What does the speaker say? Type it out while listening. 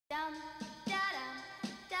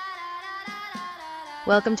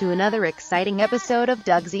Welcome to another exciting episode of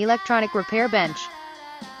Doug's Electronic Repair Bench.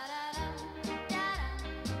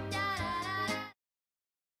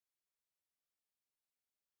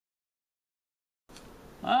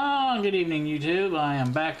 Good evening, YouTube. I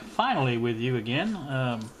am back finally with you again.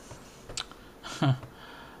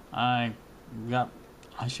 I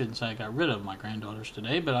shouldn't say I got rid of my granddaughters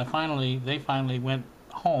today, but they finally went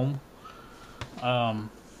home.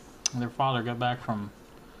 Their father got back from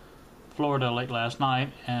Florida late last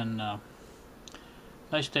night, and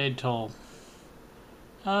they stayed till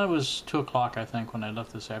it was 2 o'clock, I think, when they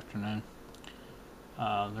left this afternoon.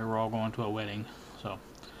 They were all going to a wedding. So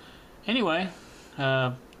anyway,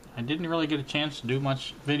 I didn't really get a chance to do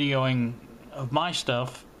much videoing of my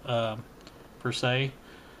stuff per se.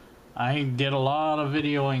 I did a lot of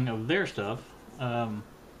videoing of their stuff.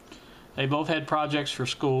 They both had projects for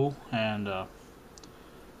school, and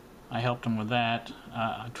I helped them with that.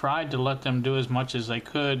 I tried to let them do as much as they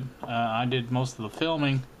could. I did most of the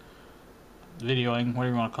filming, videoing,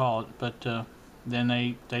 whatever you want to call it, but then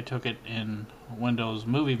they took it in Windows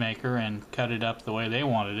Movie Maker and cut it up the way they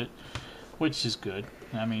wanted it, which is good.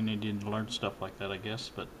 I mean, they did learn stuff like that, I guess.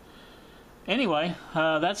 But anyway,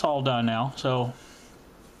 that's all done now. So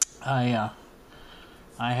I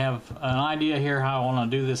have an idea here how I want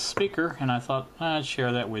to do this speaker, and I thought I'd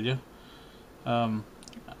share that with you.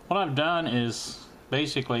 What I've done is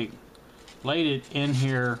basically laid it in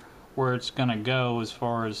here where it's going to go as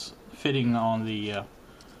far as fitting on the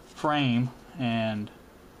frame, and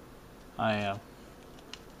what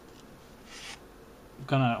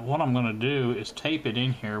I'm gonna do is tape it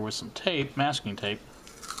in here with some tape, masking tape,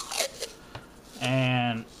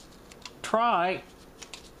 and try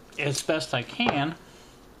as best I can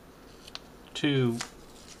to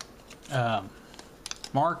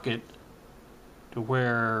mark it to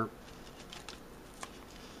where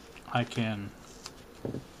I can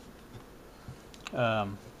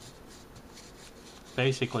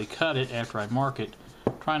basically cut it after I mark it.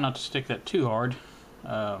 Try not to stick that too hard.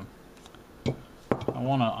 I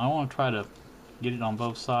wanna try to get it on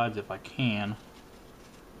both sides if I can.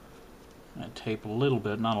 I tape a little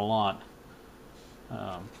bit, not a lot.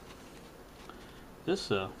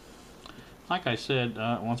 This, like I said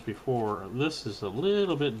once before, this is a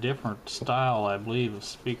little bit different style, I believe, of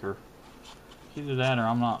speaker. Either that, or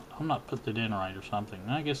I'm not putting it in right or something.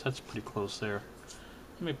 I guess that's pretty close there.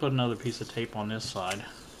 Let me put another piece of tape on this side.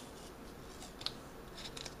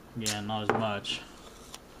 Again, not as much.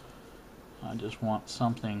 I just want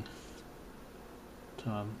something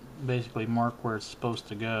to basically mark where it's supposed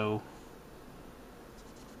to go,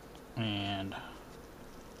 and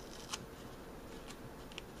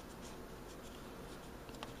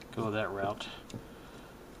go that route.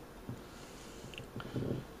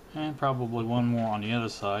 And probably one more on the other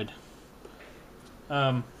side.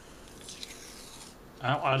 I'd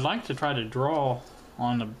like to try to draw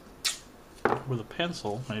on with a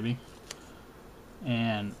pencil, maybe,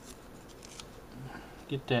 and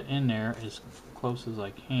get that in there as close as I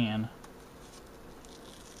can.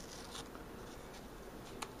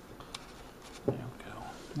 There we go.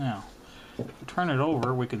 Now, if we turn it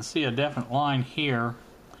over, we can see a definite line here.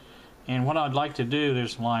 And what I'd like to do,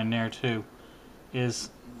 there's a line there too, is,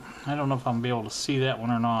 I don't know if I'm gonna be able to see that one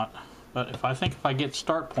or not, but if I get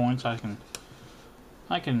start points, I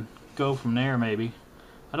can go from there maybe.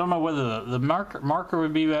 I don't know whether the marker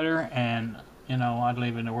would be better, and you know, I don't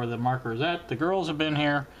even know where the marker is at. The girls have been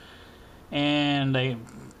here, and they,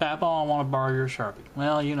 Papa, I want to borrow your Sharpie.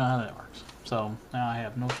 Well, you know how that works. So now I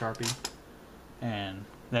have no Sharpie, and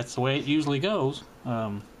that's the way it usually goes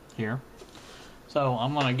here. So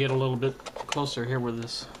I'm going to get a little bit closer here with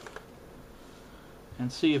this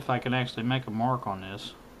and see if I can actually make a mark on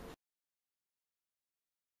this.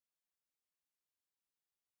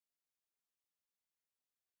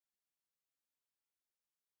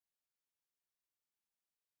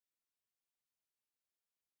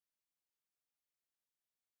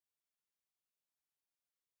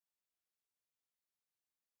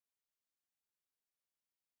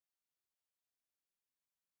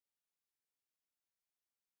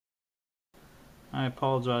 I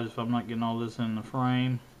apologize if I'm not getting all this in the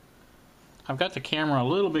frame. I've got the camera a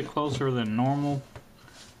little bit closer than normal.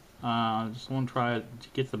 I just want to try to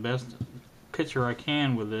get the best picture I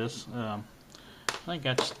can with this. I think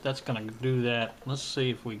that's going to do that. Let's see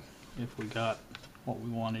if we got what we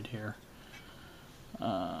wanted here.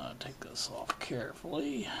 Take this off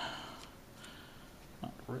carefully.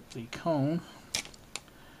 Not rip the cone.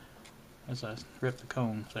 As I rip the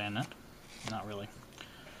cone, saying that. Not really.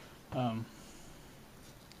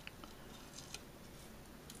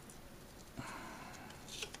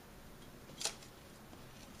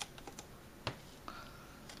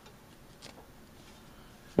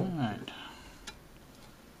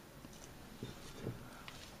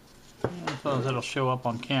 suppose that'll show up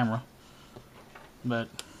on camera, but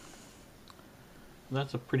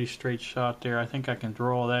that's a pretty straight shot there. I think I can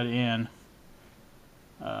draw that in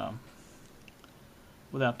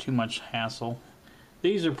without too much hassle.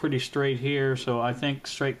 These are pretty straight here, so I think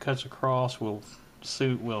straight cuts across will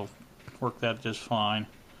work that just fine.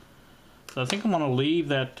 So I think I'm going to leave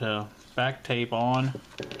that back tape on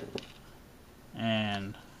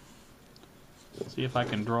and see if I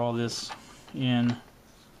can draw this in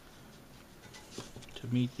to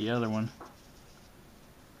meet the other one.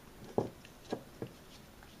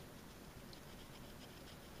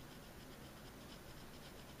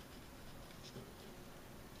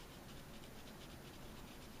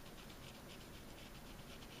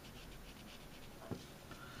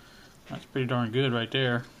 That's pretty darn good right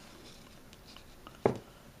there. I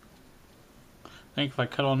think if I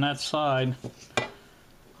cut on that side,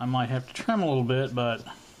 I might have to trim a little bit, but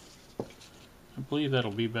I believe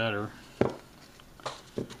that'll be better.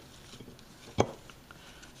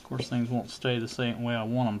 Of course, things won't stay the same way I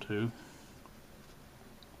want them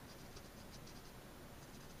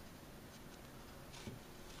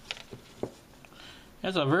to.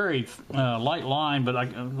 It's a very light line,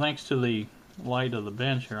 but thanks to the light of the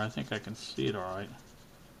bench here, I think I can see it all right.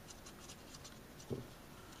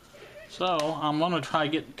 So I'm going to try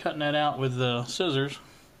cutting that out with the scissors.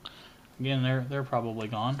 Again, they're probably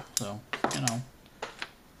gone, so you know.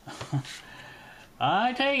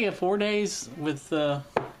 I tell you, 4 days with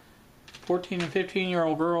 14 and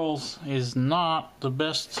 15-year-old girls is not the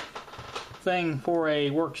best thing for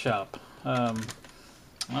a workshop.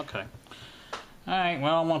 Okay. Alright,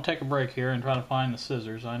 well, I'm going to take a break here and try to find the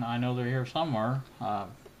scissors. I know they're here somewhere. I'm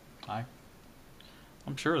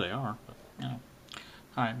sure they are, but, you know.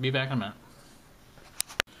 Alright, be back in a minute.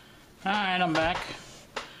 Alright, I'm back.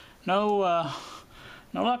 No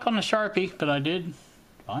luck on the Sharpie, but I did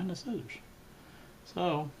find the scissors.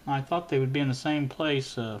 So, I thought they would be in the same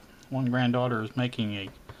place. One granddaughter is making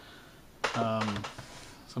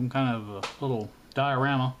some kind of a little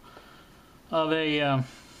diorama of a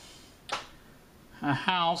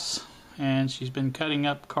house, and she's been cutting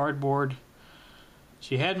up cardboard.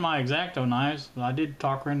 She had my X-Acto knives, but I did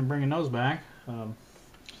talk her into bringing those back.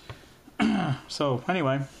 So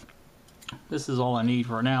anyway, this is all I need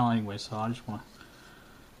for now anyway, so I just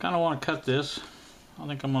kind of want to cut this. I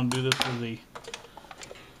think I'm going to do this with the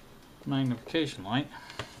magnification light.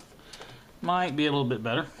 Might be a little bit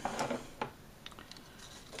better.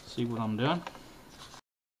 See what I'm doing.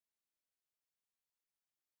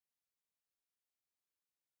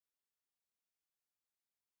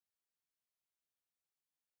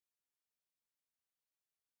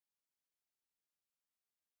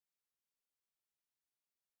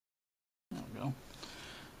 There we go.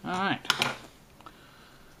 Alright.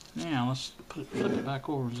 Now let's flip it back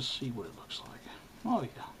over and just see what it looks like. Oh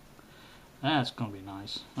yeah. That's going to be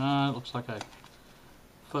nice. It looks like I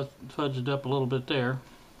fudged up a little bit there.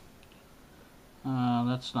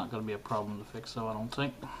 That's not going to be a problem to fix though, I don't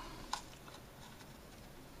think.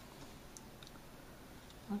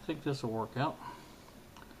 I think this will work out.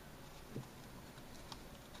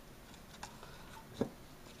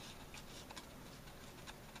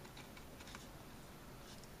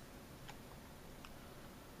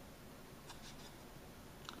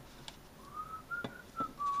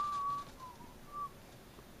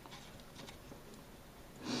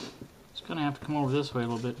 It's going to have to come over this way a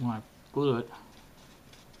little bit when I glue it.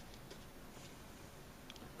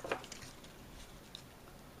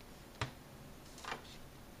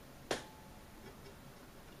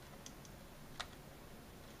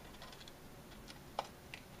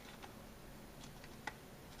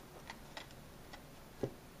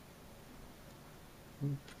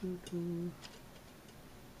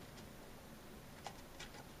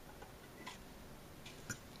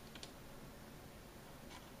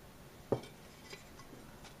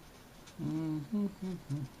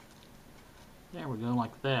 There we go,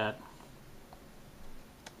 like that.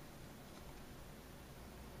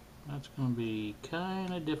 That's going to be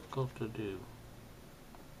kind of difficult to do.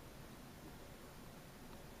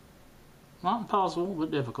 Not impossible,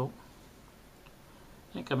 but difficult.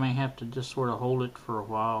 I think I may have to just sort of hold it for a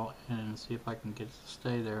while and see if I can get it to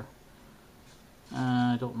stay there.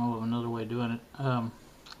 I don't know of another way of doing it.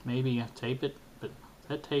 Maybe I tape it, but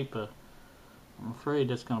that tape, I'm afraid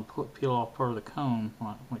that's going to peel off part of the cone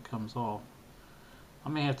when it comes off. I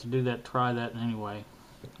may have to do that, try that anyway,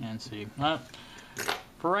 and see.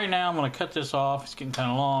 For right now, I'm going to cut this off. It's getting kind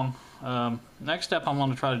of long. Next step I'm going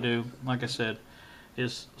to try to do, like I said,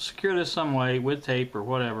 is secure this some way with tape or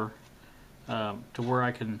whatever, to where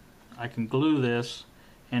I can glue this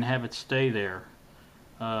and have it stay there.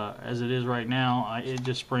 as it is right now, it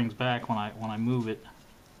just springs back when I move it.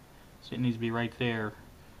 So it needs to be right there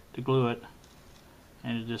to glue it,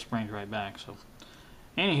 and it just springs right back. So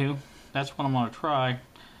anywho, that's what I'm going to try.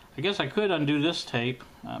 I guess I could undo this tape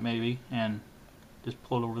maybe and just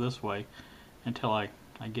pull it over this way until I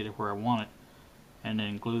get it where I want it, and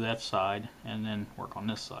then glue that side and then work on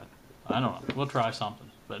this side. I don't know. We'll try something.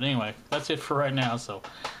 But anyway, that's it for right now. So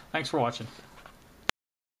thanks for watching.